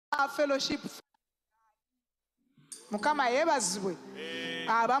fellowship Mukama yebazibwe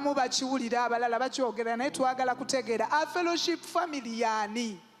abamu bakiwulira abalala bakyogera naye twagala kutegeera a fellowship family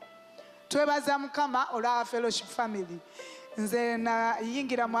yani. Twebaza Mukama olwa fellowship family. Nze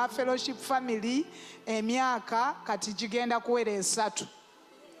nayingira mu fellowship family emyaka kati gigenda kuwera 3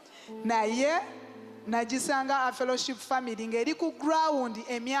 naye nagisanga fellowship family ng'eri ku ground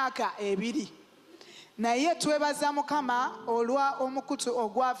emyaka 2 naye twebaza Mukama olwa omukutu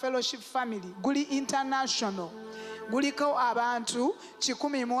ogwa fellowship family guli international guliko abantu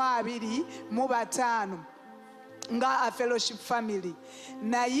 125 nga fellowship family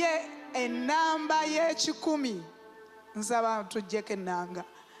naye enamba ye10 nsaba tujjeko ennanga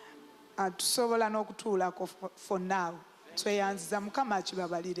tusobola n'okutuulako for now tweyanziza Mukama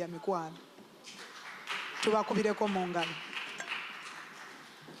akibabalirya mikwano tubakubireko mu ngalo.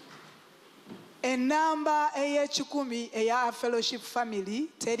 Enamba eye10 eya fellowship family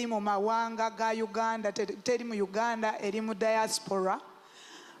teri mu mawanga ga Uganda, teri mu Uganda, eri mu diaspora.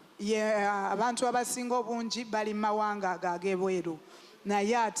 Abantu abasinga obungi bali mawanga ag'ebweru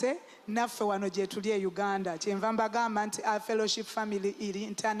naye ate naffe wano gye tuli e Uganda kyenva mbagamba nti a fellowship family eri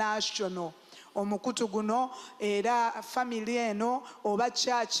international. Omukutu guno era family eno oba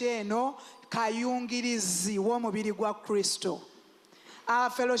church eno kayungirizi w'omubiri gwa Kristo. A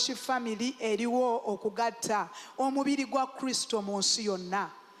fellowship family eriwo okugatta omubiri gwa Kristo mu nsi yonna.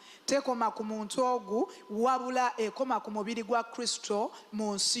 Tekoma ku muntu ogu wabula ekoma ku mubiri gwa Kristo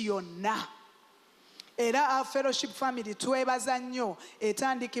mu nsi yonna. Era a fellowship family twebaza nnyo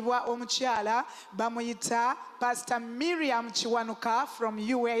etandikibwa omukyala bamuyita Pastor Miriam Kiwanuka from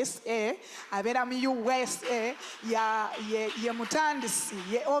USA. Abeera mu USA ye mutandisi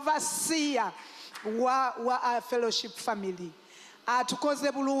ye overseer wa a fellowship family.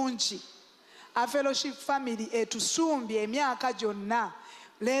 Atukoze bulungi. A fellowship family etusumbye emyaka gyonna.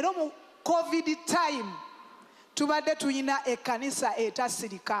 Leero mu COVID time tubadde tuyina ekkanisa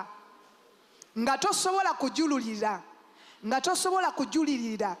etasirika nga tosobola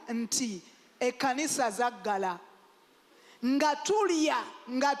kujulirira nti ekkanisa zaggala nga tulya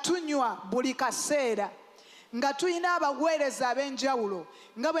nga tunywa buli kaseera nga tuyina abaweereza ab'enjawulo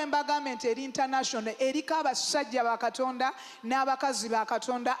nga bwe mbagambe nti eri international eriko abasajja ba Katonda n'abakazi ba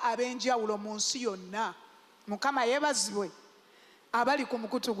Katonda ab'enjawulo mu nsi yonna. Mukama yeebazibwe abali ku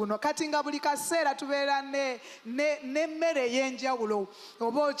mukutu guno kati nga buli kaseera tubeera n'emmere ey'enjawulo.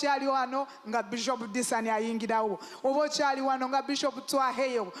 Oba okyali wano nga Bishop Disani ayingirawo, oba okyali wano nga Bishop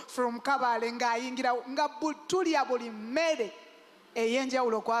Twaheyo from Kabale ng'ayingirawo, nga tulya buli mmere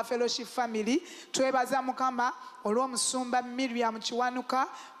ey'enjawulo kwa fellowship family. Twebaza Mukama olw'omusumba Miriam Kiwanuka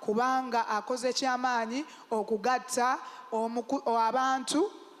kubanga akoze kyamaanyi okugatta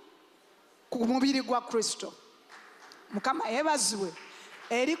abantu ku mubiri gwa Kristo. Mukama yeebazibwe.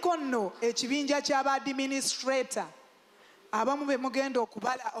 Eriko nno ekibinja ky'aba administrator abamu be mugenda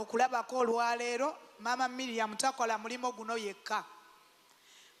okulabako olwaleero. Mama Miriam takola mulimo guno yekka.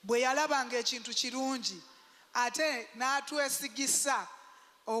 Bwe yalabanga ekintu kirungi ate n'atwesigisa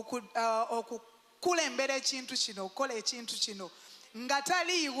okukulembera ekintu kino, okukola ekintu kino nga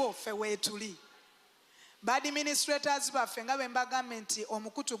taliiwo ffe weetuli. Ba administrators baffe nga bwe mbagambe nti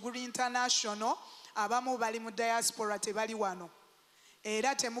omukutu guli international, abamu bali mu diaspora tebali wano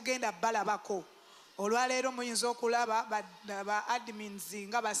era temugenda balabako. Olwaleero muyinza okulaba ba admins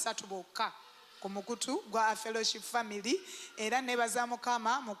nga 3 bokka ku mukutu gwa fellowship family. Era nebaza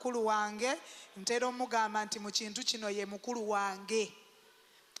Mukama mukulu wange ntera omugamba nti mu kintu kino ye mukulu wange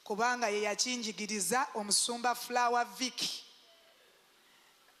kubanga ye yakinjigiriza omusumba Flower Vicky.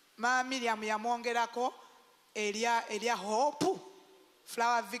 Mama Miriam yamwongerako erya Hope.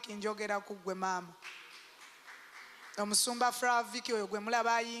 Flower Vicky njogera ku gwe mama. Omusumba Flower Vicky oyo gwe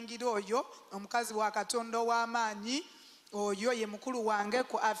mulaba ayingira oyo omukazi wa Katonda w'amaanyi oyo ye mukulu wange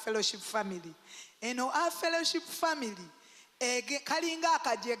ku a fellowship family. Eno a fellowship family kalinga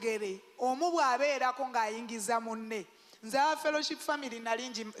akajegere omu bw'abeerako ng'ayingiza munne. Nze a fellowship family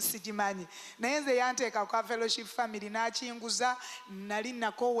nalingi sigimanyi naye nze yanteeka ku a fellowship family n'akinguza, nali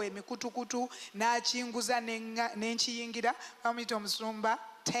nakoowa emikutukutu n'akinguza n'enkiyingira. Bamuyita omusumba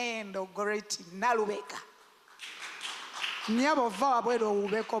Tendo Goreti Nalubeka. Nyabo va wabwera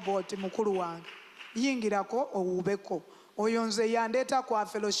owuubeko bw'oti mukulu wange yingirako owuubeko. Oyo nze yandeeta ku a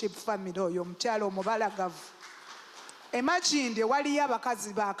fellowship family oyo omukyalo omubalagavu. Imagine waliyo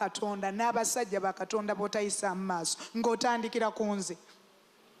abakazi ba Katonda n'abasajja ba Katonda b'otayisa mu maaso ng'otandikira ku nze.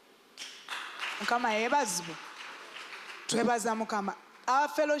 Mukama yeebazibwe. Twebaza Mukama. A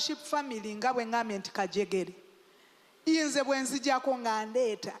fellowship family nga bwe ngambye nti kajegere. Nze bwe nzijjako nga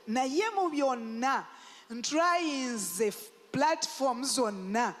ndeeta naye mu byonna ntrayinze platform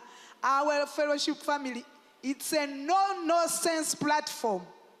zonna Our fellowship family, it's a no-nonsense platform.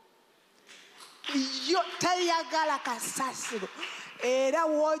 Yo tayagala kasasiro. Era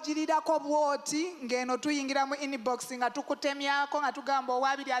wojirirako bwoti ngeno tuyingira mu inbox nga tukutemyako nga tugamba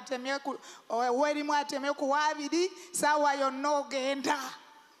owabiri atemye ku werimu atemye ku wabiri sawa yonna ogenda.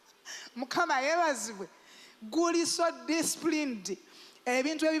 Mukama yebazibwe. Guli so disciplined.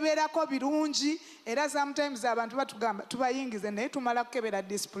 Ebintu ebibeerako birungi era sometimes abantu batugamba tubayingize naye tumala kukebera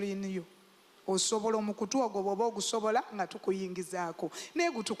discipline yo. Osobola omukutu ogwo bw'oba ogusobola nga tukuyingizaako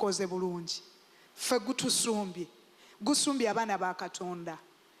naye gutukoze bulungi. Ffe gutusumbye. Gusumbye abaana ba Katonda.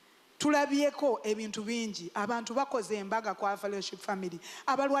 Tulabyeko ebintu bingi. Abantu bakoze embaga kwa fellowship family.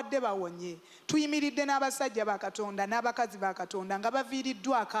 Abalwadde bawonye. Tuyimiridde n'abasajja ba Katonda n'abakazi ba Katonda nga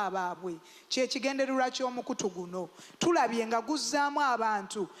baviiriddwako abaabwe. Kye kigendererwa ky'omukutu guno. Tulabye nga guzzaamu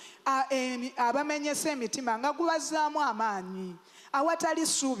abantu abamenyese emitima nga gubazzaamu amaanyi. Awatali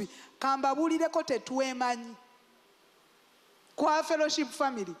ssuubi kambabuulireko tetwemanyi. Kwa fellowship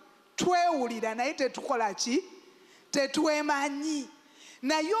family twewulira naye tetukola ki? Tetwemanyi.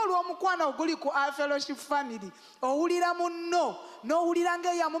 Naye olw'omukwano oguli ku fellowship family owulira munno n'owulira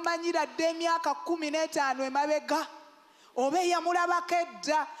ng'eyamumanyira dda emyaka 15 emabega oba eyamulabako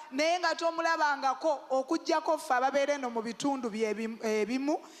edda naye nga tomulabangako okuggyako ffe ababeera eno mu bitundu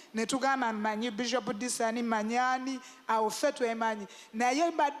ebimu ne tugamba mmanyi Bishop Disani Manyani awo ffe twemanyi naye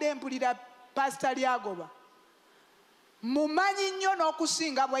mbadde mpulira Pastor Lyagoba mumanyi nnyo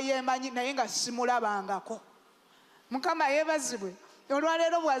n'okusinga bwe yeemanyi naye nga simulabangako. Mukama yeebazibwe.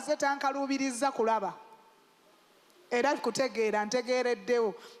 Olwaleero bwazze tankaluubiriza kulaba era kutegeera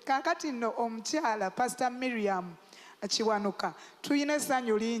ntegeereddewo. Kaakati nno omukyala Pastor Miriam Kiwanuka tuyina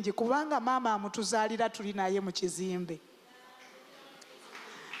essanyu lingi kubanga maama amutuzaalira tuli naye mu kizimbe.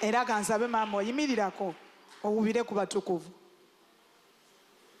 Era kansabe maama oyimirirako owubire ku batukuvu.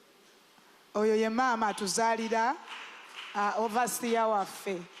 Oyo ye maama atuzaalira overseer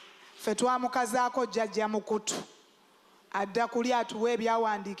waffe. Ffe twamukazaako jjajja mukutu. Adda kuli atuwa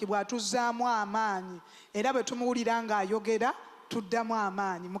ebyawandiikibwa atuzzaamu amaanyi era bwe tumuwulira ng'ayogera tuddamu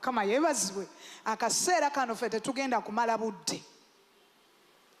amaanyi. Mukama yeebazibwe. Akaseera kano ffe tetugenda kumala budde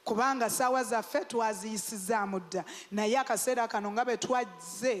kubanga ssaawa zaffe twaziyisizaamu dda naye akaseera kano nga bwe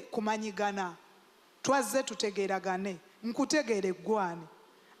twazze kumanyigana twazze tutegeeragane nkutegeera eggwane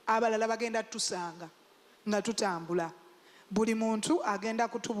abalala bagenda tusanga nga tutambula. Buli muntu agenda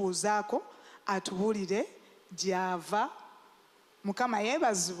kutubuuzaako atubuulire gy'ava. Mukama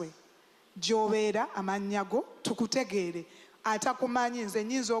yeebazibwe. Gy'obeera amannya go tukutegeere. Atakumanyi nze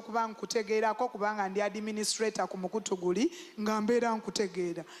nnyinza okuba nkutegeerako kubanga ndi administrator ku mukutu guli nga mbeera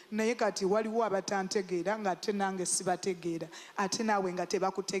nkutegeera naye kati waliwo abatantegeera nga ate nange sibategeera ate naawe nga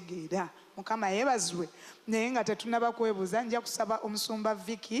tebakutegeera. Mukama yeebazibwe. Naye nga tetunaba kwebuuza nja kusaba omusumba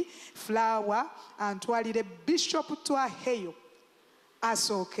Vicky Flower antwalire Bishop Twaheyo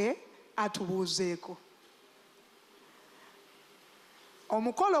asooke atubuuzeeko.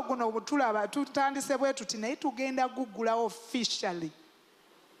 Omukolo guno obutulaba tutandise bwe tuti naye tugenda guggula officially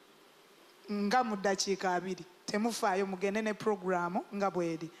nga mu ddakiika 2. Temufaayo mugende ne programu nga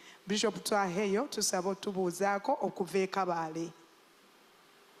bweri. Bishop Twaheyo tusaba otubuuzaako okuva e Kabaale.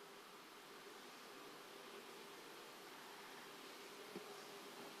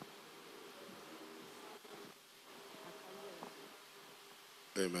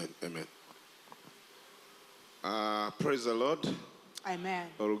 Amen. Amen. Praise the Lord. Amen.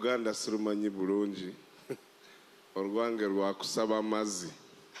 Oluganda sirumanyi bulungi. Olwange lwa kusaba amazzi.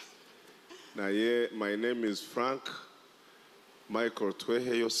 Naye my name is Frank Michael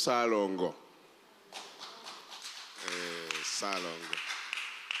Twaheyo Salongo. Salongo.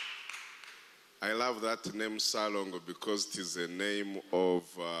 I love that name Salongo because it is a name of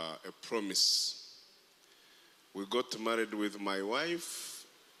a promise. We got married with my wife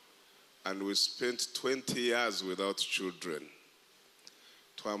and we spent 20 years without children.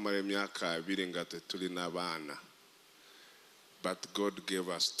 Twamara emyaka 2 nga tetulina baana. But God gave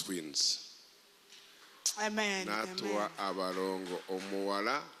us twins. Amen. N'atuwa abalongo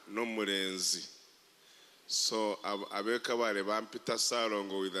omuwala n'omulenzi. So ab'Ekabaale bampita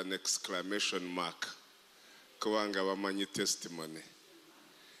Salongo with an exclamation mark. Kubanga bamanyi testimony.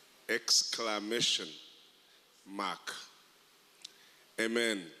 Exclamation mark.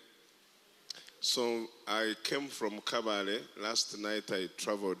 Amen. So I came from Kabaale. Last night I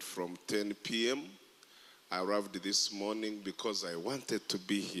traveled from 10 p.m. I arrived this morning because I wanted to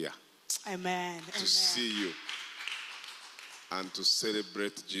be here. Amen. To see you and to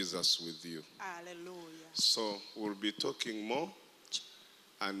celebrate Jesus with you. Hallelujah. So we'll be talking more,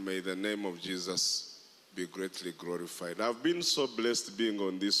 and may the name of Jesus be greatly glorified. I've been so blessed being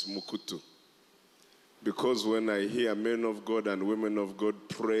on this Mukutu, because when I hear men of God and women of God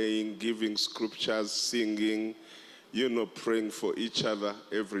praying, giving scriptures, singing, praying for each other,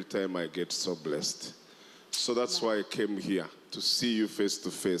 every time I get so blessed. So that's why I came here, to see you face to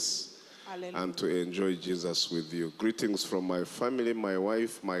face and to enjoy Jesus with you. Greetings from my family, my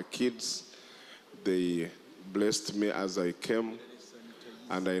wife, my kids. They blessed me as I came,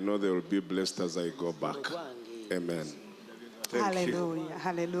 and I know they will be blessed as I go back. Amen. Thank Hallelujah. you.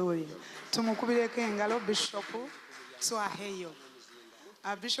 Hallelujah. Tumukubireko engalo Bishop Twaheyo.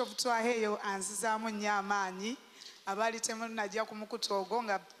 Bishop Twaheyo anzizaamu nnyo amaanyi. Abaali temunnajja ku mukutu ogwo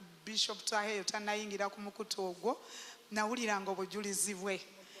nga Bishop Twaheyo tannayingira ku mukutu ogwo, nawuliranga obujulizi bwe.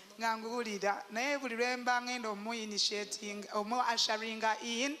 Nga nguwulira naye buli lwe mba ngenda asharinga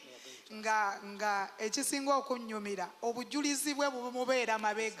in nga ekisinga okunnyumira obujulizi bwe bumubeera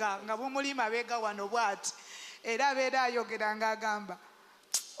mabega, nga bumuli mabega wano bw'ati, era abeera ayogera ng'agamba,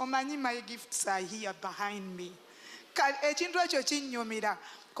 omanyi my gifts are here behind me. Ekintu ekyo kinnyumira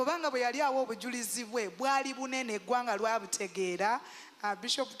kubanga bwe yali awo obujulizi bwe bwali bunene, eggwanga lwabutegeera.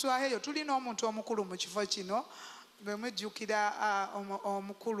 Bishop Twaheyo tulina omuntu omukulu mu kifo kino, bwe mujjukira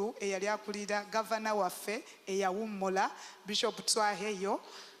omukulu eyali akulira gavana waffe eyawummula Bishop Twaheyo.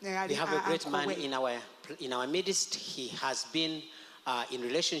 We have a great man in our midst. He has been in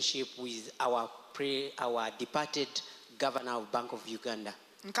relationship with our departed governor of Bank of Uganda.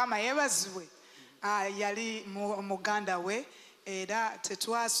 Nkama yebazibwe yali muganda we, era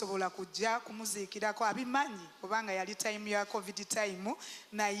tetwasobola kujja kumuziikirako abimanyi kubanga yali time ya covid time,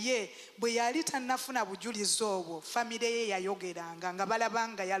 naye bwe yali tannafuna bujulizi obwo famire ye yayogeranga nga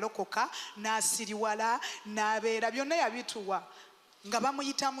balabanga yalokoka n'asiriwala n'abeera byonna yabituwa nga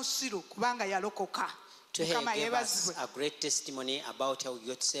bamuyita musiru kubanga yalokoka. To him gave us a great testimony about how he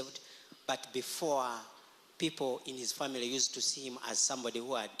got saved, but before, people in his family used to see him as somebody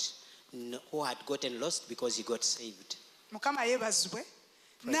who had gotten lost because he got saved. Mukama yebazibwe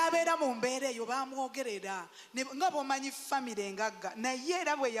n'abeera mu mbeera eyo bamwogerera nga bw'omanyi famire engagga, naye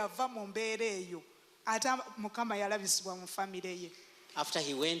era bwe yava mu mbeera eyo ate Mukama yalabisibwa mu famire ye. After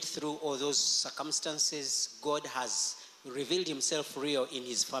he went through all those circumstances, God has revealed himself real in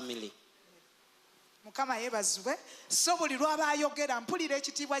his family. Mukama yebazibwe. So buli lwaba ayogera mpulira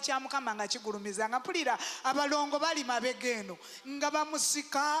ekitiibwa kya Mukama nga kigulumiza, nga mpulira abalongo bali mabega eno nga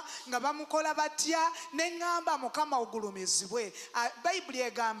bamusika nga bamukola batya, ne ngamba Mukama ogulumizibwe. Bayibuli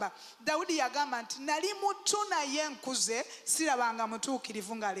egamba, Dawudi yagamba nti nali mutu naye nkuze, sirabanga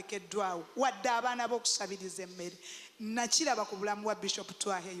mutuukirivu ng'alekeddwawo wadde abaana b'okusabiriza emmere. Nakiraba ku bulamu bwa Bishop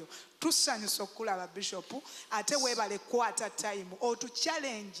Twaheyo. Tusanyusa okulaba Bishop, ate weebale kwata time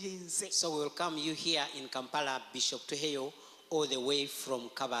otuchallenginze. So we welcome you here in Kampala, Bishop Twaheyo, all the way from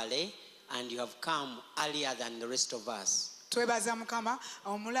Kabale, and you have come earlier than the rest of us. Twebaza Mukama,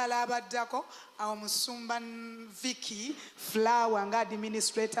 omulala abaddako omusumba Vicky Flower nga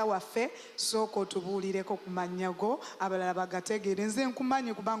administrator waffe, sooka otubuulireko ku mannya go abalala bagategeere. Nze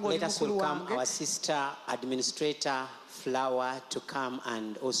nkumanyi kubanga oli mukulu wange. Let us welcome our sister administrator Flower to come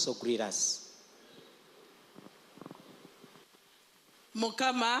and also greet us.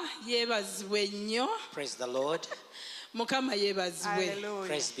 Mukama yebazibwe nnyo. Praise the Lord. Mukama yebazibwe.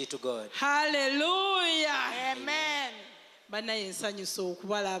 Praise be to God. Hallelujah. Amen. Banaye nsanyusa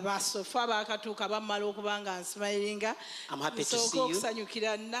okubalaba, sofa bakatuuka bamala okuba nga nsmilinga. I'm happy to see you.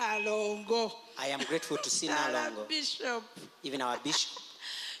 Okusanyukira Nalongo. I am grateful to see Nalongo. Bishop. Even our bishop.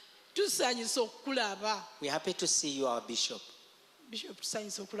 Tusanyusa okulaba. We are happy to see you, our bishop. Bishop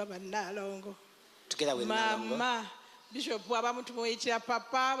tusanyusa okulaba Nalongo. Together with Mama. Nalongo. Bishop abamu tumuyiikira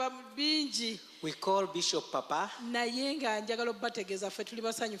papa bingi. We call Bishop Papa. Naye nga njagala obbategeeza ffe tuli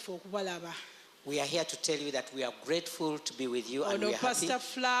basanyufu okubalaba. We are here to tell you that we are grateful to be with you and we are happy. Pastor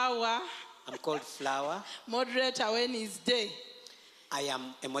Flower. I'm called Flower. Moderator Wednesday. I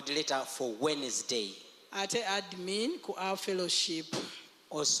am a moderator for Wednesday. Ate admin ku our fellowship.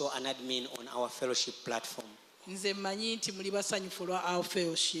 Also an admin on our fellowship platform. Nze mmanyi nti muli basanyufu lwa our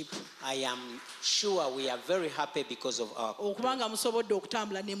fellowship. I am sure we are very happy because of our. Okubanga musobodde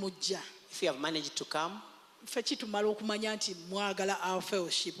okutambula ne mujja. If you have managed to come, ffe kitumala okumanya nti mwagala our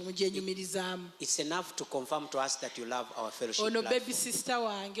fellowship mugyenyumirizaamu. It's enough to confirm to us that you love our fellowship Ono platform. baby sister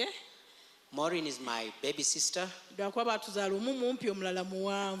wange. Maureen is my baby sister. Lwakuba batuzaala omu mumpi omulala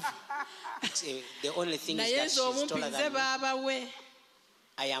muwanvu. The only thing is naye that nze she's omumpi taller nze than me. baabawe.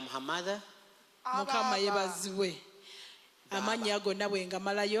 I am her mother. Mukama yebazibwe. Amannya gonna bwe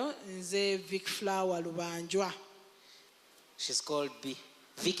ngamalayo nze Vic Flower Lubanjwa. She's called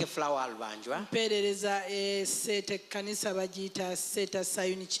Vike Flower Albanjwa. mpeerereza Seta ekkanisa bagiyita Seta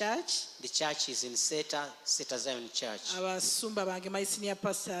Zion Church. The church is in Seta Zion Church. Abasumba bange my senior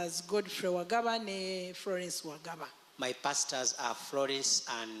pastors Godfrey Wagaba ne Florence Wagaba. My pastors are Florence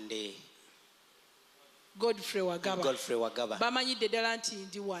and Godfrey Wagaba. Godfrey Wagaba. Bamanyidde ddala nti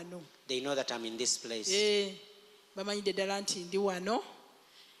ndi wano. They know that I'm in this place. Bamanyidde ddala nti ndi wano.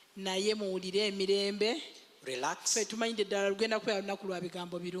 Naye muwulire emirembe. Relax. Ffe tumanyidde ddala lugenda kubeera lunaku lwa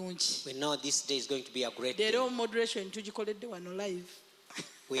bigambo birungi. We know this day is going to be a great day. Leero moderation tugikoledde wano live.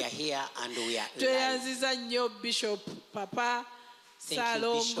 We are here and we are live. Tweyanziza nnyo Bishop Papa Thank you,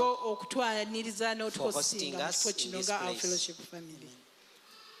 Salongo Bishop, okutwaniriza for hosting n'otuhosinga mu us kifo in kino this nga Our place. Fellowship Family.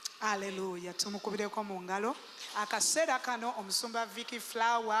 Aleluya, tumukubireko mu ngalo. Akaseera kano omusumba Vicky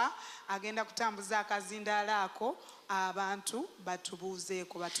Flower agenda kutambuza akazindaala ako abantu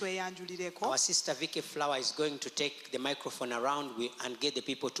batubuuzeeko batweyanjulireko. Our sister Vicky Flower is going to take the microphone around and get the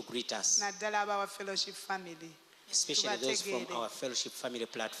people to greet us, Naddala abawa Fellowship Family. especially those from Tubategeere. our Fellowship Family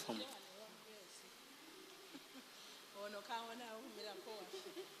platform.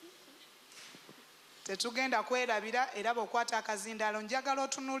 Tetugenda kwerabira era bw'okwata akazindaalo njagala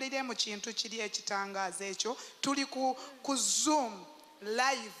otunuulire mu kintu kiri ekitangaaza ekyo. Tuli ku Zoom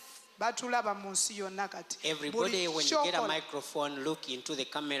live batulaba mu nsi yonna kati. Everybody, when you get a ky'okola- microphone, look into the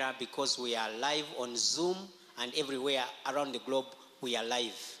camera because we are live on Zoom and everywhere around the globe we are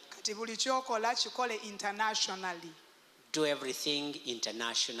live. kati buli kyokola kikole internationally. Do everything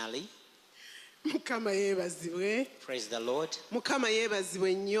internationally. Mukama yeebazibwe. Praise the Lord. Mukama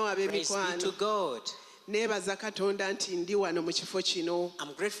yeebazibwe nnyo Praise be to ab'emikwano. God. Neebaza Katonda nti ndi wano mu kifo kino.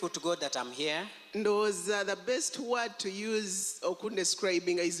 I'm grateful to God that I'm here. Ndowooza the best word to use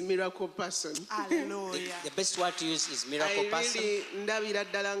okundescribing is miracle person. Hallelujah. The best word to use is miracle person. Really ndabira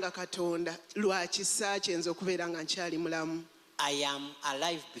ddala nga Katonda lwa kisa kye nze okubeera nga nkyali mulamu. I am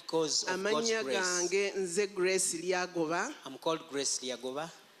alive because of God's Amannya grace. gange nze Grace Lyagoba, I'm called Grace Liagoba.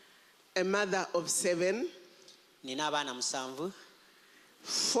 a mother of 7, Nina abaana musanvu.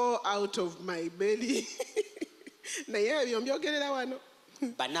 4 out of my belly. Naye ebyo mbyogerera wano.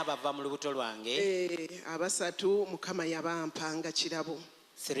 Bana bava mu lubuto lwange. Abasatu Mukama yabampanga kirabo.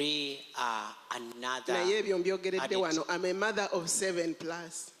 3 are another. Naye ebyo mbyogeredde addict. wano. I'm a mother of 7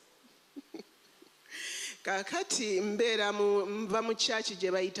 plus. Kakati nva mu church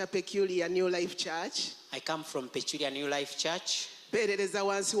gye bayita Peculiar New Life Church. I come from Peculiar New Life Church. Mpeerereza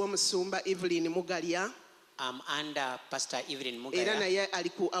wansi w'omusumba Evelyn Mugalya. I'm under Pastor Evelyn Era Mugaya. naye ali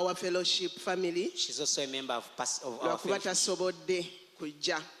ku Our Fellowship Family. She's also a member of our Lwakuba fellowship, tasobodde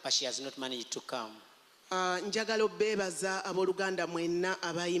kujja. but she has not managed to come. Njagala obbeebaza abooluganda mwenna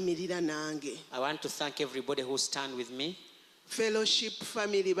abayimirira nange. I want to thank everybody who stand with me. Fellowship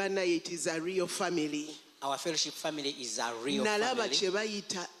Family bannaye it is a real family. Our fellowship family is a real Nalaba family. kye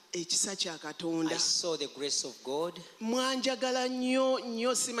bayita ekisa kya Katonda. I saw the grace of God. Mwanjagala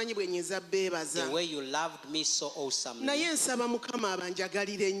nnyo simanyi bwe nnyinza bbeebaza. The way you loved me so awesomely. Naye nsaba Mukama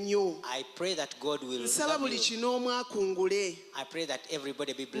abanjagalire nnyo. I pray that God will Nsaba love buli you. kino mwakungule. I pray that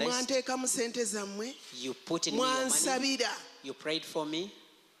everybody be blessed. Mwanteeka mu ssente zammwe. You put in me your money. Mwansabira. You prayed for me.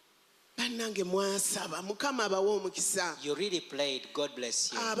 Bannange mwansaba. Mukama abawe omukisa. You really prayed. God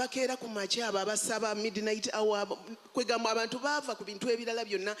bless you. Abakeera ku makya abo abasaba midnight hour kwegamba abantu baava ku bintu ebirala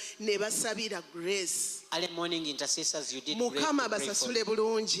byonna ne basabira grace. Early morning intercessors, you did great Mukama to pray for abasasule me.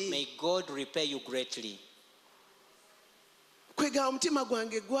 bulungi. May God repay you greatly. Kwega omutima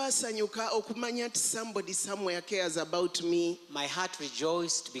gwange gwasanyuka okumanya nti somebody somewhere cares about me. My heart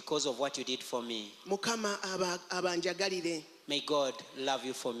rejoiced because of what you did for me. Mukama abanjagalire. May God love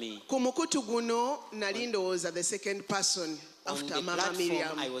you for me. Ku mukutu guno nali ndowooza the second person On after the Mama platform,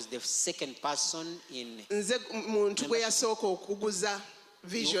 Miriam. I was the second person in. Nze muntu gwe yasooka okuguza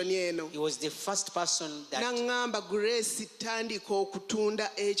vision eno. He was the first person that Naŋŋamba Grace tandika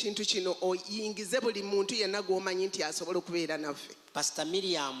okutunda ekintu kino oyingize buli muntu yenna gw'omanyi nti asobola okubeera naffe. Pastor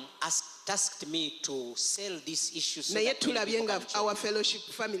Miriam tasked me to sell this issue so Naye that many tulabye people nga can join. Our Fellowship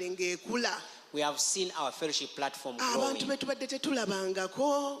Family ng'ekula. We have seen our fellowship platform Abantu be growing. tubadde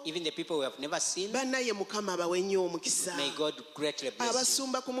tetulabangako. Even the people we have never seen. Bannaye Mukama abawe nnyo omukisa. May God greatly bless you.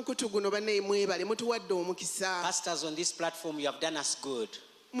 Abasumba ku mukutu guno bannaye mwebale mutuwadde omukisa. Pastors on this platform, you have done us good.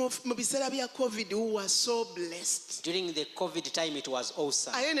 Mu biseera bya COVID we were so blessed. During the COVID time, it was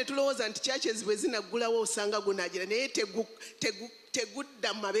awesome. Aye ne tulowooza nti churches bwe zinaggulawo osanga gunagira naye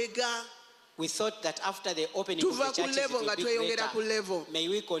tegudda mabega. We thought that after the opening of the Tuva ku churches, it level nga will be tweyongera ku level. greater. May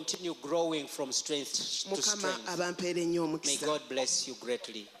we continue growing from strength to Mukama strength. abampeere nnyo May omukisa. God bless you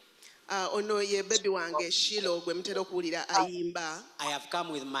greatly. Ono ye baby wange Shilo gwe mutera okuwulira ayimba. I have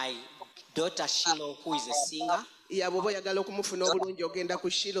come with my daughter Shiloh, who is a singer. yabo oba oyagala okumufuna obulungi ogenda ku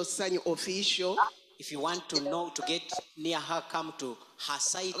Shilo Sanyu official If you want to know, to get near her, come to her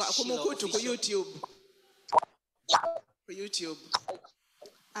site, ku Shiloh mukutu ku Official. YouTube.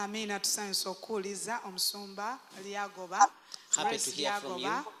 Amina, tusanyusa okuwuliza omusumba Lyagoba. Happy Grace to hear from you,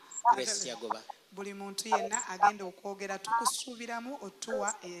 Lyagoba. Grace Yagoba. Buli muntu yenna agenda okwogera tukusuubiramu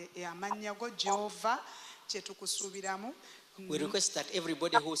otuwa amannya go Jehova kye tukusuubiramu. We request that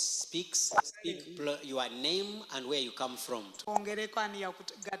everybody who speaks, speak your name and where you come from, Twongereko ani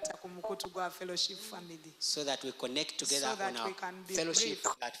yakugatta ku mukutu gwa fellowship family. so that we connect together So that on our we can be fellowship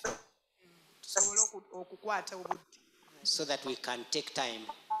brief. platform, Tusobole okukwata obudde. so that we can take time.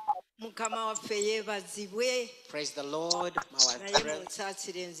 Mukama waffe yeebazibwe Praise the Lord. Our naye brethren.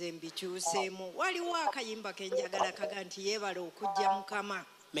 munsaasire nze mbikyuseemu waliwo akayimba ke njagala kaga nti yeebala okujja Mukama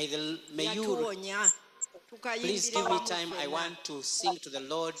May you yatuwonya please tukayimbire give me wamu time. I ffenna. want to sing to the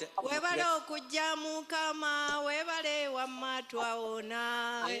Lord. Weebale okujja Mukama weebale wamma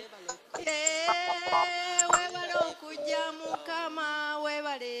twawona weebale okujja Mukama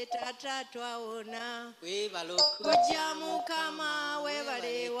weebale taata twawona kujja Mukama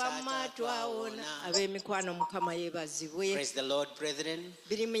weebale wamma twawona ab'emikwano Mukama yeebazibwe Praise the Lord, brethren.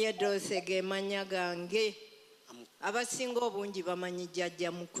 birimu yeddose ge mannya gange abasinga obungi bamanyi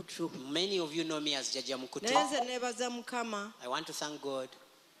jjajja mukutu Many of you know me as Jaja naye Mukutu. nze neebaza Mukama I want to thank God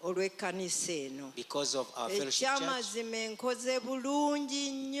olw'ekkanisa eno because of our fellowship church. ekyamazima enkoze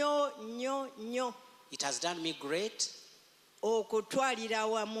bulungi nnyo It has done me great. okutwalira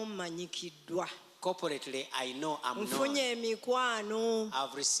awamu mmanyikiddwa Corporately, I know I'm nfunye known. emikwano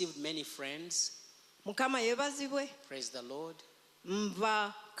I've received many friends. Mukama yeebazibwe Praise the Lord.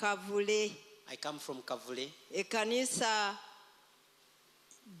 nva Kavule I come from Kavule. ekkanisa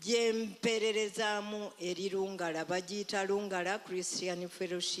gye mpererezaamu eri Lungala bagiyita Lungala Christian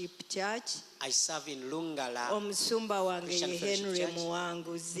Fellowship Church I serve in Lungala. omusumba wange Christian ye Fellowship Henry Church.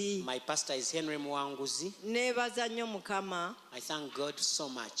 Muwanguzi My pastor is Henry Mwanguzi. neebaza nnyo Mukama I thank God so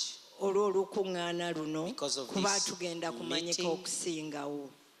much olw'olukuŋŋaana luno Because of kuba this tugenda kumanyika meeting. okusingawo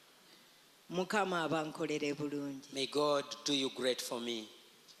Mukama abankolere bulungi May God do you great for me.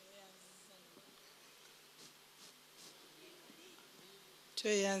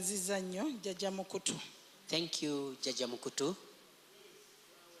 tweyanziza nnyo jjajja mukutu Thank you, Jaja Mukutu.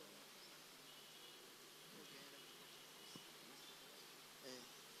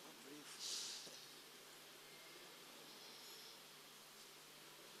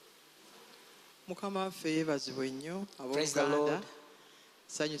 Mukama waffe yeebazibwe nnyo Praise the abooluganda Lord.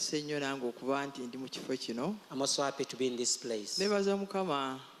 sanyuse nnyo nange okuba nti ndi mu kifo kino I'm also happy to be in this place. neebaza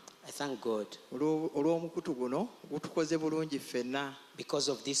Mukama I thank God olw'omukutu guno gutukoze bulungi ffenna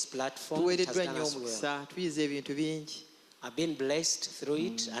because of this platform. It has tuweereddwa done nnyo us well. omukisa tuyiza ebintu bingi I've been blessed through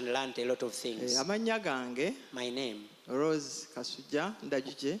it and learned a lot of things. amannya gange My name, Rose Kasujja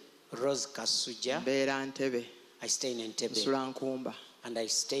ndagije Rose Kasuja. mbeera Ntebe I stay in Entebbe nsula Nkumba and I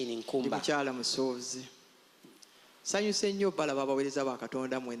stay in ndi Nkumba. mukyala musuubuzi sanyuse nnyo balaba abaweereza ba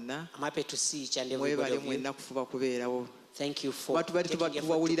Katonda mwenna I'm happy to see each and everybody mwebale of you. mwenna kufuba kubeerawo Thank you for tubadde taking effort to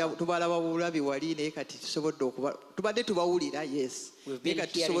tubawulira come. tubalaba bulabi wali naye kati tusobodde okuba tubadde tubawulira yes We've naye been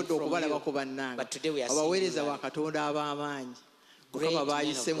kati hearing tusobodde from okubalabako you, bannange but today we are seeing abaweereza you ba live. Katonda ab'amaanyi Great Mukama men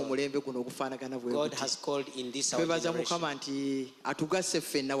baayise of mu God. mulembe guno ogufaanagana bwe God guti has called in this our twebaza generation. Mukama nti atugasse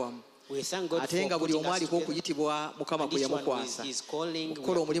ffenna wamu We thank God ate nga for buli putting omu us aliko together. okuyitibwa Mukama And kwe each one yamukwasa with his calling, we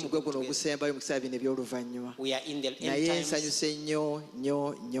okukola are omulimu putting gwe them guno together. ogusembayo mu kiseera bino eby'oluvannyuma We are in the end naye times. nsanyuse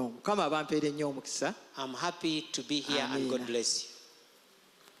nnyo Mukama abampeera ennyo omukisa I'm happy to be here and God Amina. bless you.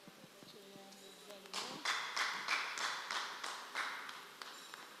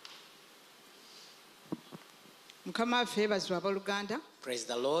 Mukama waffe yeebazibwe abooluganda. Praise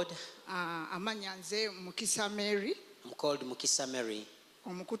the Lord. Amannya nze Mukisa Mary. I'm called Mukisa Mary.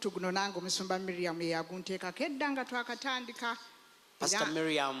 Omukutu guno nange omusumba Miriam yagunteekako edda nga twakatandika. Pastor Era,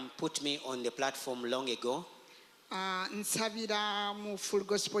 Miriam put me on the platform long ago. nsabira mu Full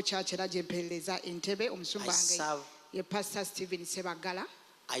Gospel Church era gye mperereza Entebbe omusumba I wange serve- ye Pastor Stephen Sebagala.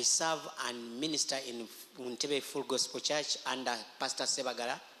 I serve and minister in Entebbe Full Gospel Church under Pastor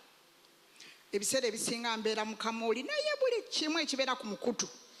Sebagala. Ebiseera ebisinga mbeera mu Kamooli naye buli kimu ekibeera ku mukutu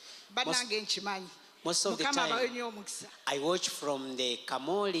bannange nkimanyi. Most of the Mukama abawe time, nnyo omukisa. I watch from the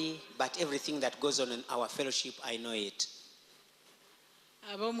Kamoli, but everything that goes on in our fellowship, I know it.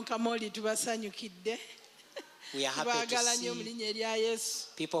 ab'omu Kamooli tubasanyukidde We are happy to tubaagala nnyo mu see linnya erya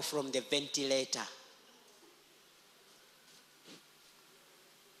Yesu people from the ventilator.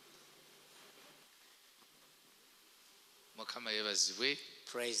 Mukama yeebazibwe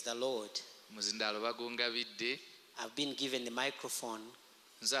Praise the Lord. muzindaalo bagungabidde I've been given the microphone.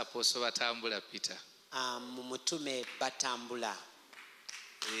 nze Apooso Batambula Peter Mutume Batambula.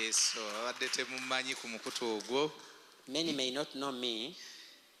 Yesu abadde temumanyi ku mukutu ogwo. Many may not know me.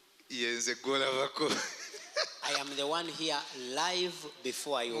 Yenze gwolabako. I am the one here live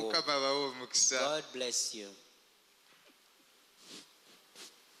before you. Mukama abawe omukisa. God bless you.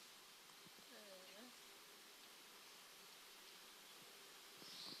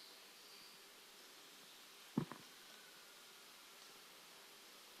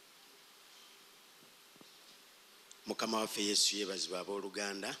 Mukama waffe Yesu yeebazibwe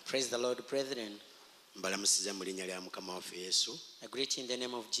abooluganda. Praise the Lord, brethren. Mbalamusiza mu linnya lya Mukama waffe Yesu. I greet you in the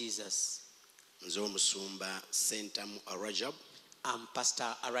name of Jesus. Nze omusumba Sentamu Arajab. I'm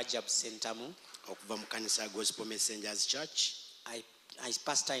Pastor Arajab Sentamu. Okuva mu kanisa Gospel Messengers Church. I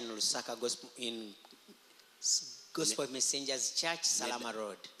pastor in Lusaka Gospel Messengers Church, Salama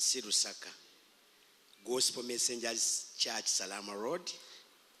Road. Si Lusaka. Gospel Messengers Church, Salama Road.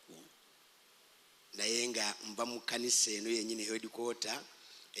 Naye nga mva mu kanisa eno yennyini headquarter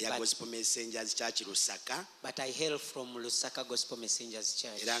eya Gospel Messengers Church Lusaka. But I hail from Lusaka Gospel Messengers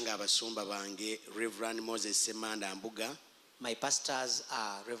Church. Era nga abasumba bange Reverend Moses Semanda Mbuga. My pastors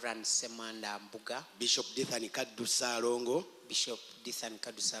are Reverend Semanda Mbuga, Bishop Dithan Kaddu Salongo, Bishop Dithan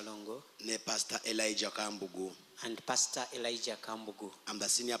Kaddu Salongo, ne Pastor Elijah Kambugu. and Pastor Elijah Kambugu. I'm the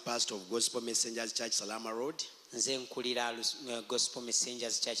senior pastor of Gospel Messengers Church Salama Road. Nze nkulira Gospel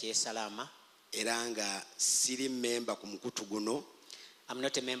Messengers Church ye Salama. Era nga siri member ku mukutu guno. I'm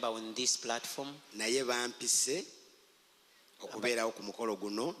not a member on this platform, Naye bampise okubeerawo ku mukolo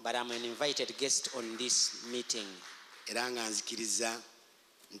guno. but I'm an invited guest on this meeting. Era nga nzikiriza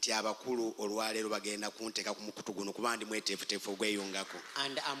nti abakulu olwaleero bagenda kunteeka ku mukutu guno kuba ndi mweteefuteefu ogweyungako.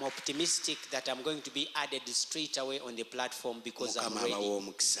 And I'm optimistic that I'm going to be added straight away on the platform because I'm Mukama abawe ready.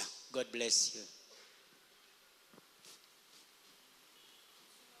 omukisa. God bless you.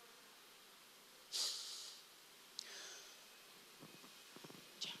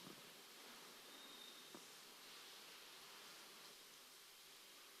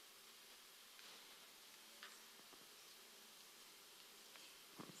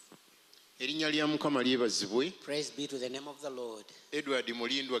 Erinnya lya Mukama lyebazibwe. Praise be to the name of the Lord. Edward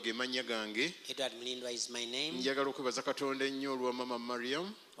Mulindwa ge mannya gange. Edward Mlindwa is my name. Njagala okwebaza Katonda ennyo olwa Mama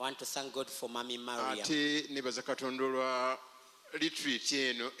Mariam. I want to thank God for Mami Mariam. Ate nebaza Katonda olwa retreat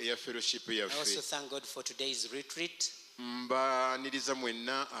eno eya fellowship I also yaffe. thank God for today's retreat. Mbaniriza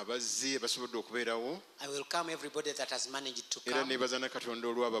mwenna abazze basobodde okubeerawo. I welcome everybody that has managed to Era come. nebaza na Katonda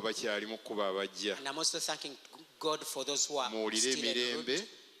olw'abo abakyali mu kkuba abajja. And I'm also thanking God for those who are Muwulire still en route. emirembe.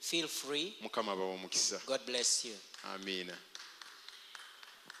 Feel free. Mukama abawe omukisa. God bless you. Amiina.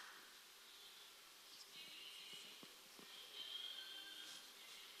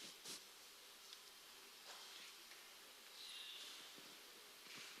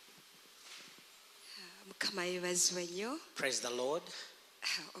 Mukama yeebazibwe nnyo. Praise the Lord.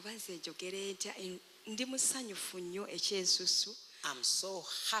 Oba nze njogere ntya, ndi musanyufu nnyo ekyensusu. I'm so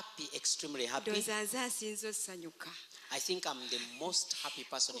happy, extremely happy. Ndowooza nze asinze osanyuka. I think I'm the most happy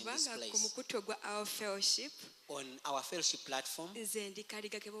person in this Kubanga ku place. mukutu ogwa our fellowship, On our fellowship platform, nze ndi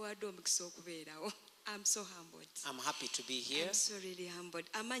kaliga ke bawadde omukisa okubeerawo. I'm so humbled. I'm happy to be here. I'm so really humbled.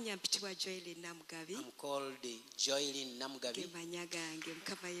 Amanya mpitibwa Joylin Namugabi. I'm called Joylin Ge Namugabi. manya gange.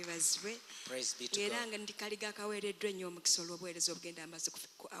 Mukama yeebazibwe. Praise be to Era God. nga ndi kaliga akaweereddwa ennyo omukisa olw'obuweereza obugenda amaaso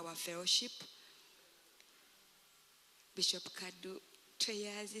ku our fellowship. Bishop Kaddu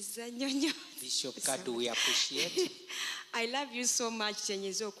tweyaziza nnyo nnyo. Bishop Kadu, we appreciate. I love you so much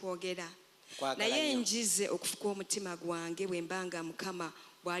kyenyiza okwogera. Nkwagala Naye nnyo. njize okufuka omutima gwange bwe mbanga Mukama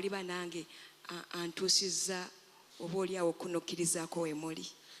bw'aliba nange antuusizza oba oliawo okunokkirizaako we muli.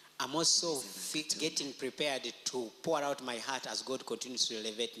 I'm also getting prepared to pour out my heart as God continues to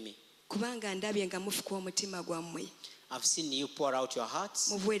elevate me. Kubanga ndabye nga mufuka omutima gwammwe I've seen you pour out your hearts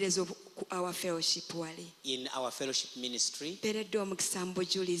mu buweereza ku our fellowship wali. in our fellowship ministry. Mpeeredde omukisa mu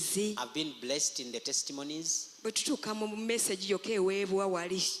bujulizi. I've been blessed in the testimonies. Bwe tutuuka mu message yokka eweebwa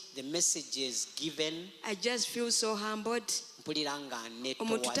wali. The messages given. I just feel so humbled. Mpulira nga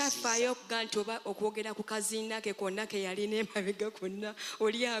Omuntu netowaziza. tafaayo okuga nti oba okwogera ku kaziina ke konna ke yalina emabega konna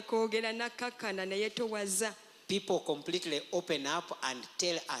oli akoogera nakkakkana naye towaza. People completely open up and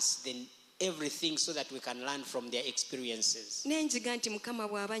tell us everything so that we can learn from their experiences. Nenjiga nti Mukama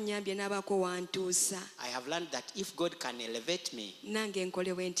bw'aba nnyambye n'abaako wantuusa. I have learned that if God can elevate me, Nange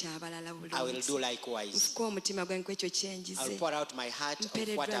nkolewe nti abalala I will do bulungi. likewise. Nfuka omutima gwange ku ekyo kyenjize. I'll pour out my heart of what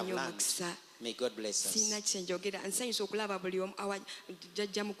Mpeereddwa I've nnyo learned. omukisa. May God bless us. Sina kyenjogera nsanyusa okulaba buli omu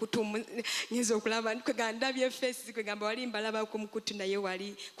jjajja mukutu nyinza okulaba kwega ndabye face kwegamba wali mbalaba ku mukutu naye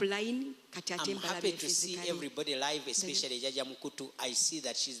wali ku line kati ate I'm mbalabye happy to see physically. everybody live, especially Jaja Mukutu. I see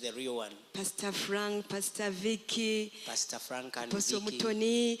that she's the real one. Pastor Frank, Pastor Vicky, Pastor Frank and Apostle Vicky.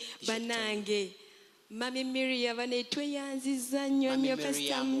 Mutoni, Bishop banange. Mami Miriam bane tweyanziza nnyo Mami nnyo Pastor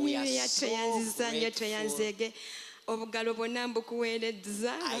Miriam, we are Miriam so tweyanziza nnyo grateful. tweyanzege. Obugalo bwonna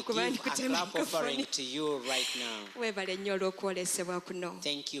mbukuweereza I kuba give a ndikutema clap offering mikrofoni. to you right now. Weebale nnyo olw'okwolesebwa kuno.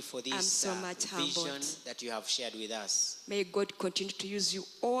 Thank you for I'm this so much vision humbled. that you have shared with us. May God continue to use you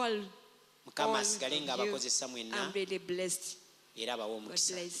all. Mukama all asigale of nga you. abakozesa mwenna I'm really blessed. era abawe God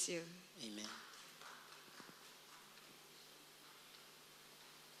omukisa. bless you. Amen.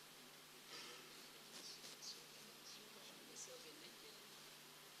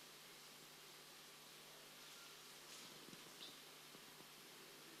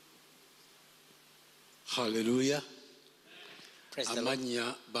 Hallelujah. Praise the Lord.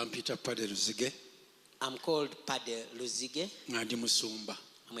 Amanya bampita Pade Luzige. I'm called Pade Luzige. Nga ndi musumba.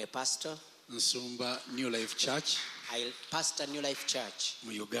 I'm a pastor. Nsumba New Life Church I pastor New Life Church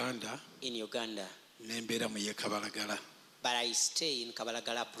mu Uganda in Uganda, nembeera mu Yekabalagala. but I stay in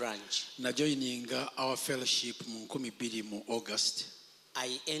Kabalagala branch. Najoininga our fellowship mu 2020 mu August.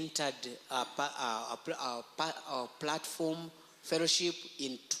 I entered a platform fellowship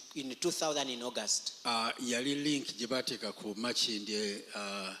in 2000 in August. Yali link gye baateeka ku Makindye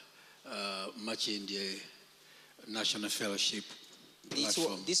National Fellowship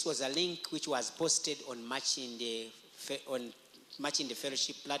platform. This was a link which was posted on Machinde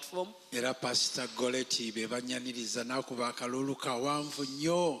Fellowship platform. Era Pastor Goretti be banyaniriza n'akuba akalulu kawanvu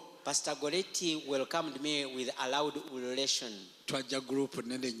nnyo. Pastor Goretti welcomed me with a loud relation. Twajja group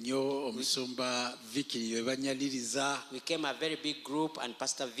nene nnyo omusumba Vicky be banyaniriza. We came a very big group and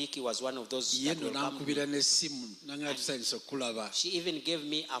Pastor Vicky was one of those that Yeno welcomed me. n'ankubira n'essimu nanga tusanyusa okulaba. She even gave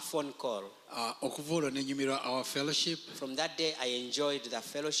me a phone call. Okuva olwo nenyumirwa our fellowship. From that day I enjoyed the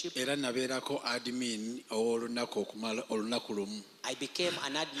fellowship. Era nabeerako admin olunaku okumala olunaku lumu. I became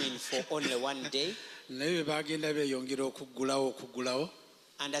an admin for only one day. Naye bwe bagenda beeyongera okuggulawo.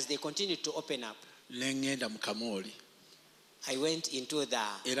 And as they continued to open up, ne ngenda mu Kamooli. I went into the...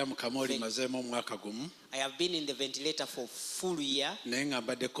 Era mu Kamooli mazeemu omwaka gumu. I have been in the ventilator for full year. Naye nga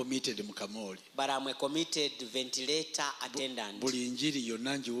mbadde committed mu Kamooli. But I'm a committed ventilator attendant. Buli njiri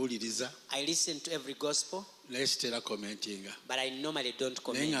yonna ngiwuliriza. I listen to every gospel. Naye sitera commentinga. But I normally don't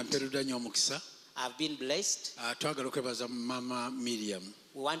Naye nga comment. mpeeruddwa nnyo omukisa. I've been blessed. Twagala okwebaza Mama Miriam.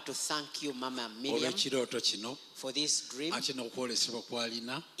 We want to thank you, Mama Miriam, olw'ekirooto kino. for this dream, ate n'okwolesebwa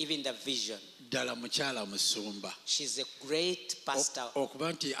kw'alina. even the vision. Ddala mukyala musumba. She's a great pastor.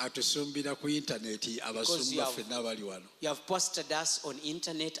 Okuba nti atusumbira ku intaneti abasumba ffenna abali wano. You have posted us on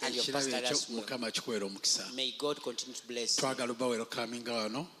internet and you have Ekirabo posted ekyo us well. Mukama kikuweera omukisa. May God continue to bless you. Twagala obba welcominga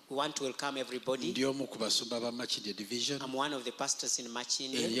wano. We want to welcome everybody. Ndi omu ku basumba ba Makindye division. I'm one of the pastors in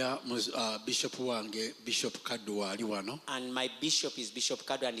Machinde. Erya bishop wange Bishop Kaddu ali wano. And my bishop is Bishop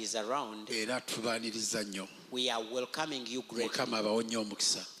Kadu and is around. Era tubaaniriza nnyo. We are welcoming you greatly. Mukama abawe nnyo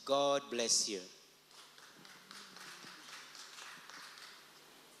omukisa. God bless you.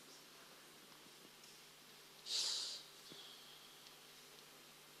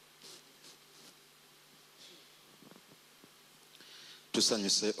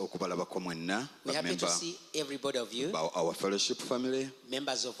 tusanyuse okubalabako mwenna We're happy to see everybody of you, our fellowship family.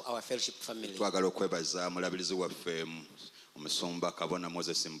 members of our fellowship family. Twagala okwebaza mulabirizi waffe omusumba Kabona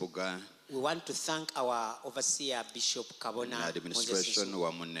Moses Mbuga We want to thank our overseer Bishop Kabona administration Moses,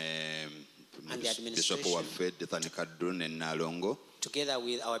 wamu ne and the bishop administration, waffe Dethan Kaddu ne Nalongo. together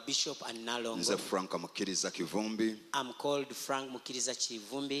with our bishop and Nze Nalongo. Frank Mukiriza Kivumbi. I'm called Frank Mukiriza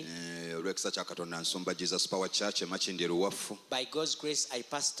Chivumbi. Olw'ekisa kya Katonda nsumba Jesus Power Church e Makindye Luwafu. By God's grace, I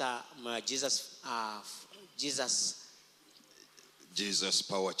pastor Jesus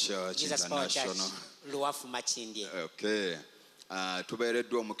Power Church Jesus Power Church, International. Luwafu Machindye. Okay.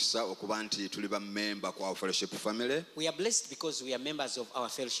 Tubeereddwa omukisa okuba nti tuli ba member ku our fellowship family. We are blessed because we are members of our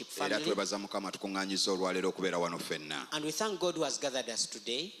fellowship Era family. twebaza Mukama tukuŋŋaanyiza olwaleero okubeera wano ffenna. And we thank God who has gathered us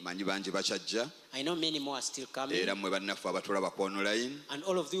today. Manyi bangi bakyajja. I know many more are still coming. Era mmwe bannaffe abatulaba ku online. And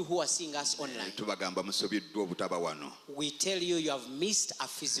all of you who are seeing us online, Tubagamba musobiddwa obutaba wano. we tell you, you have missed a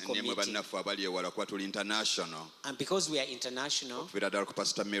physical Ne mmwe meeting. bannaffe abali ewala kuba tuli international. And because we are international, Okuviira ddala ku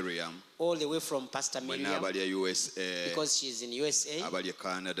Pastor Miriam. all the way from Pastor Mwenna Miriam, abali e USA. because she's in USA, Abali e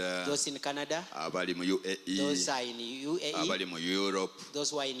Canada. those in Canada, Abali mu UAE. those are in UAE, Abali mu Europe.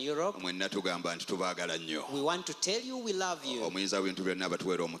 those who are in Europe. Mwenna tugamba nti tubaagala nnyo. We want to tell you we love you. Omuyinza w'ebintu byonna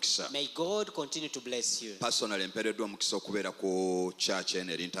abatuweera omukisa. May God continue continue to bless you. Personally, mpereddwa omukisa okubeera ku church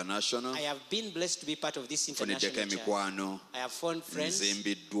eno international. I have been blessed to be part of this Nfuniddeko international church. emikwano. I have found friends.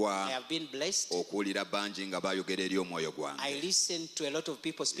 Nzimbiddwa. I have been blessed. Okuwulira bangi nga baayogera eri omwoyo gwange. I listen to a lot of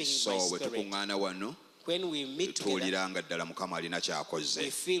people speaking So in my bwe spirit. tukuŋŋaana wano, When we meet together, tuwulira nga ddala Mukama alina ky'akoze. we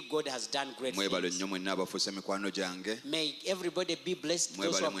feel God has done great Mwebale things. nnyo mwenna abafuuse mikwano gyange. May everybody be blessed. Those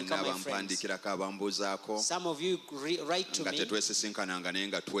who Mwebale have mwenna become my friends. abampandiikirako abambuuzaako. Some of you write to Nga me. tetwesisinkananga naye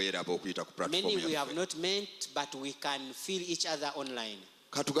nga tweraba okuyita ku Many platform we have yaffe. not met, but we can feel each other online.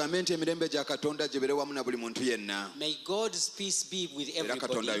 Katugambe nti emirembe gya Katonda gibere wamu na buli muntu yenna. May God's peace be with Era Katonda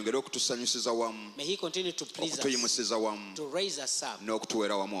everybody. ayongere okutusanyusiza wamu, May He continue to please us, okutuyimusiza wamu, to raise us up,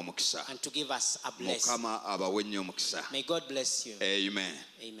 n'okutuweera wamu omukisa. and to give us a blessing. Mukama abawe nnyo omukisa. May God bless you. Amen.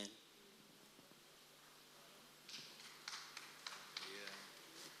 Amen.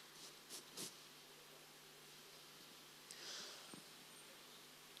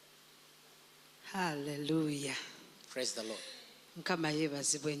 Hallelujah. Praise the Lord. Mukama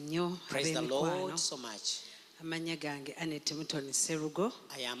yeebazibwe nnyo Praise the ab'emikwano. Lord so much. Amannya gange Annette Mutoni Serugo.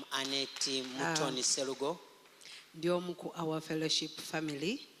 I am Annette Mutoni Serugo. Ndi omu ku Our Fellowship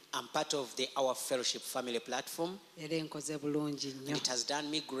family. I'm part of the Our Fellowship family platform. Era enkoze bulungi And nnyo. it has done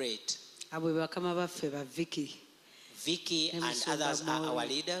me great. Abo be bakama baffe ba Vicky Vicky Ne and Musumba others are Maureen. our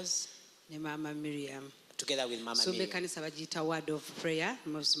leaders, ne Mama Miriam. together with Mama Sumba Miriam. ekkanisa bagiyita Word of Prayer,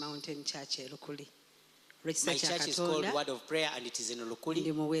 Moses Mountain Church e Lukuli. Olw'ekisa My kya church is called Katonda Word of Prayer, and it is in ndi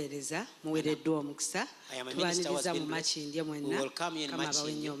Lukuli. muweereza, muweereddwa omukisa. I am a minister who has Tubaaniriza been mu blessed. Makindye We mwenna. welcome you in Mukama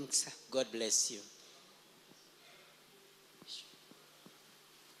abawe nnyo Makindye. omukisa. God bless you.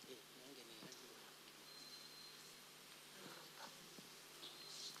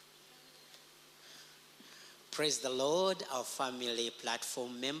 Praise the Lord, our family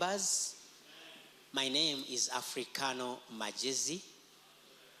platform members. My name is Africano Majezi.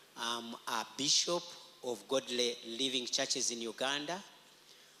 I'm a bishop of Godly Living Churches in Uganda,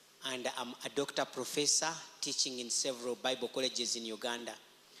 and I'm a doctor professor teaching in several Bible colleges in Uganda.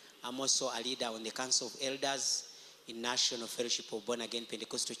 I'm also a leader on the Council of Elders in National Fellowship of Born Again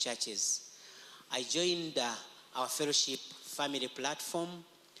Pentecostal Churches. I joined our fellowship family platform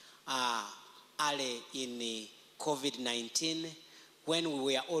early in COVID-19 when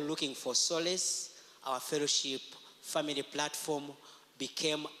we were all looking for solace. Our fellowship family platform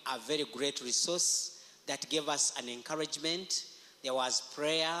became a very great resource that gave us an encouragement. There was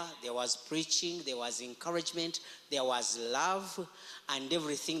prayer, there was preaching, there was encouragement, there was love, and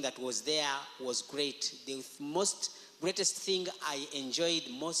everything that was there was great. The greatest thing I enjoyed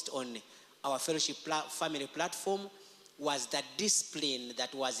most on our fellowship family platform was the discipline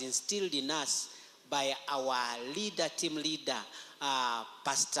that was instilled in us by our team leader,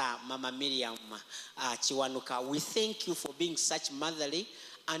 Pastor Mama Miriam Chiwanuka. We thank you for being such motherly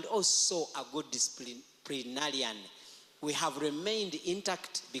and also a good disciplinarian. We have remained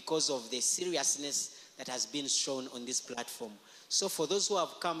intact because of the seriousness that has been shown on this platform. So for those who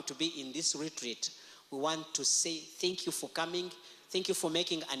have come to be in this retreat, we want to say thank you for coming. Thank you for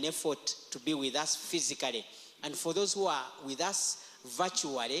making an effort to be with us physically. And for those who are with us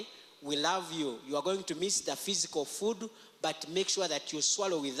virtually, we love you. You are going to miss the physical food, but make sure that you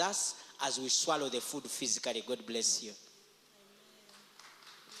swallow with us as we swallow the food physically. God bless you.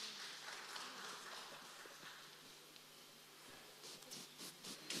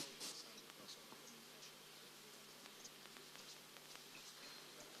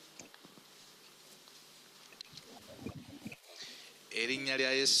 Erinnya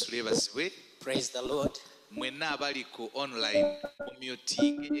lya Yesu lyebazibwe. Praise the Lord. Mwenna abali ku online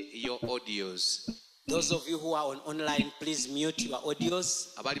muting your audios. Those of you who are on online, please mute your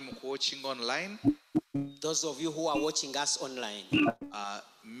audios. Abali mu watching online. Those of you who are watching us online,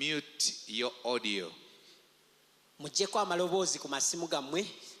 mute your audio. Mujjeko amaloboozi ku masimu gammwe.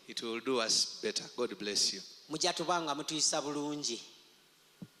 It will do us better. God bless you. Mujja tubanga mutuyisa bulungi.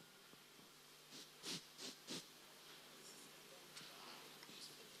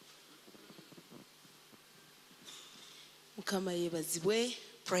 Mukama yeebazibwe.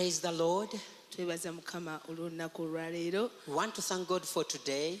 Praise the Lord. Twebaza Mukama olw'olunaku olwaleero. We want to thank God for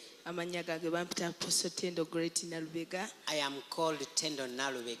today. Amannya gange bampita Apostle Tendo Great Nalubega. I am called Tendo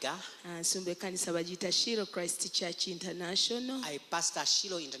Nalubega. Nsumba ekkanisa bagiyita Shilo Christ Church International. I pastor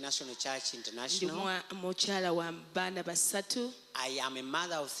Shilo International Church International. Ndi mukyala wa baana basatu. I am a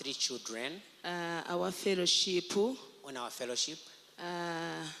mother of 3 children. Our fellowship. On our fellowship.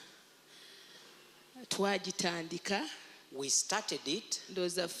 Twagitandika. We started it.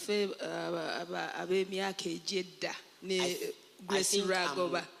 Ndowooza ffe ab'emyaka egy'edda ne Grace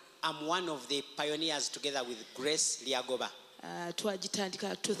Ragoba. I'm one of the pioneers together with Grace Liagoba.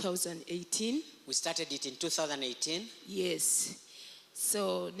 twagitandika 2018. We started it in 2018. Yes.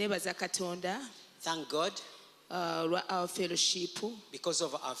 So nebaza Katonda. Thank God. Our fellowship. Because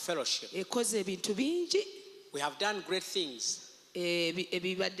of our fellowship. Ekoze ebintu bingi. We have done great things.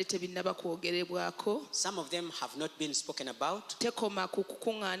 Ebibadde tebinnaba kwogerebwako. Some of them have not been spoken about. Tekoma ku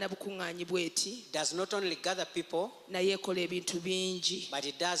kukuŋŋaana bukuŋŋaanyi bweti. Does not only gather people, naye ekola ebintu bingi. but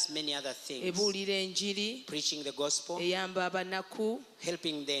it does many other things. Ebuulira enjiri. Preaching the gospel. Eyamba abanaku.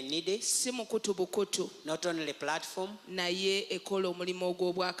 Helping the needy. Si mukutu bukutu. Not only platform. Naye ekola omulimu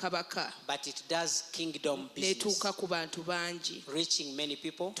ogw'obwakabaka. But it does kingdom business. Netuuka ku bantu bangi. Reaching many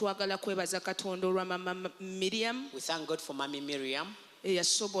people. Twagala kwebaza Katonda olwa Mama Miriam. We thank God for Mami Miriam.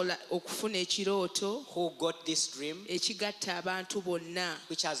 Eyasobola okufuna ekirooto. Who got this dream. Ekigatta abantu bonna.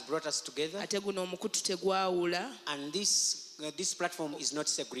 Which has brought us together. Ate guno omukutu tegwawula. And this platform is not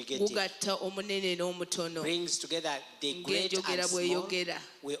segregated. Gugatta omunene n'omutono. Brings together the great and small.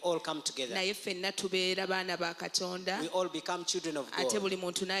 We all come together. Naye ffenna tubeera baana ba Katonda. We all become children of God. Ate buli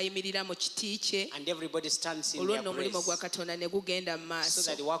muntu n'ayimirira mu kiti kye. And everybody stands in olwo their nno omulimu gwa place. Katonda ne gugenda mu maaso. So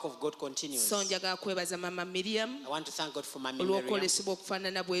that the work of God continues. So njagala kwebaza Mama Miriam. I want to thank God for Mami Miriam. Olw'okwolesebwa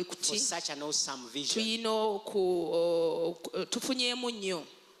okufaanana bwe kuti. For such an awesome vision. Tuyina tufunyeemu nnyo.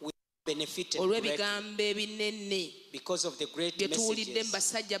 Olw'ebigambo ebinene. Because of the great byetuwulidde mu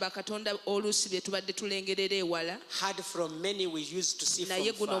basajja ba Katonda oluusi bye tubadde tulengerera ewala. Heard from many we used to see from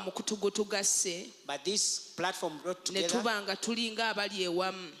naye guno far. omukutu gutugasse. But this platform brought ne together. tuba nga tulinga abali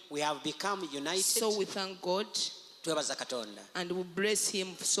ewamu. We have become united. So we thank God. Twebaza Katonda. And we bless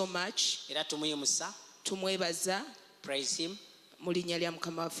him so much. Era tumuyimusa. Tumwebaza. Praise him. Mu linnya lya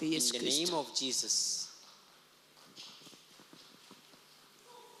Mukama waffe Yesu Kristo. In the name of Jesus.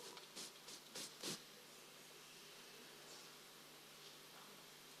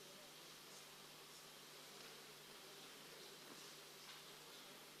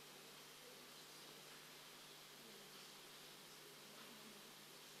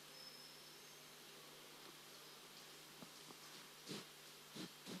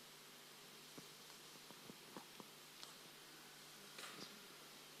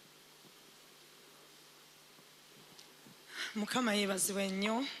 Mukama yebazibwe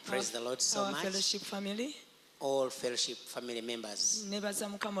nnyo. Praise the Lord so Our much. fellowship family. All fellowship family members. Nebaza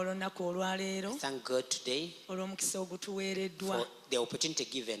Mukama olw'olunaku olwaleero. Thank God today olw'omukisa ogutuweereddwa. for the opportunity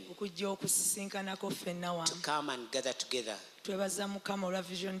given okujja okusisinkanako ffenna wamu. to come and gather together. Twebaza Mukama olwa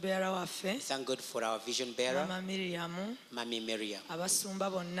vision bearer waffe. Thank God for our vision bearer, Mama Miriam. Mami Miriam. Abasumba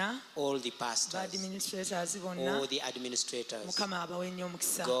bonna. All the pastors. Administrators bonna. All the administrators. Mukama abawe nnyo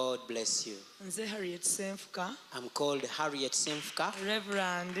omukisa. God bless you. Nze Harriet Senfuka. I'm called Harriet Senfuka.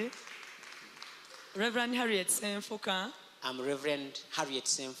 Reverend Harriet Senfuka. I'm Reverend Harriet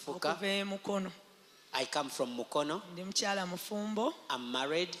Senfuka. Okuva e Mukono. I come from Mukono. Ndi mukyala mufumbo. I'm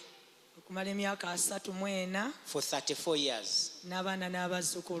married okumala emyaka 34 for 34 years. n'abaana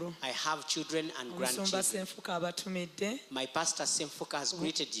n'abazzukulu. I have children and Omusumba grandchildren. Senfuka abatumidde. My pastor Senfuka has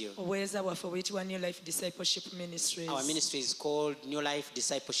greeted you. Obuweereza bwaffe buyitibwa New Life Discipleship Ministries. Our ministry is called New Life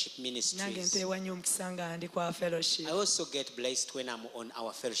Discipleship Nange Ministries. mpeewa nnyo omukisa nga ndi kwa fellowship. I also get blessed when I'm on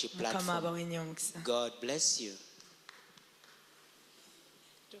our fellowship Mukama platform. abawe nnyo omukisa. God bless you.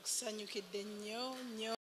 Tukusanyukidde nnyo nnyo.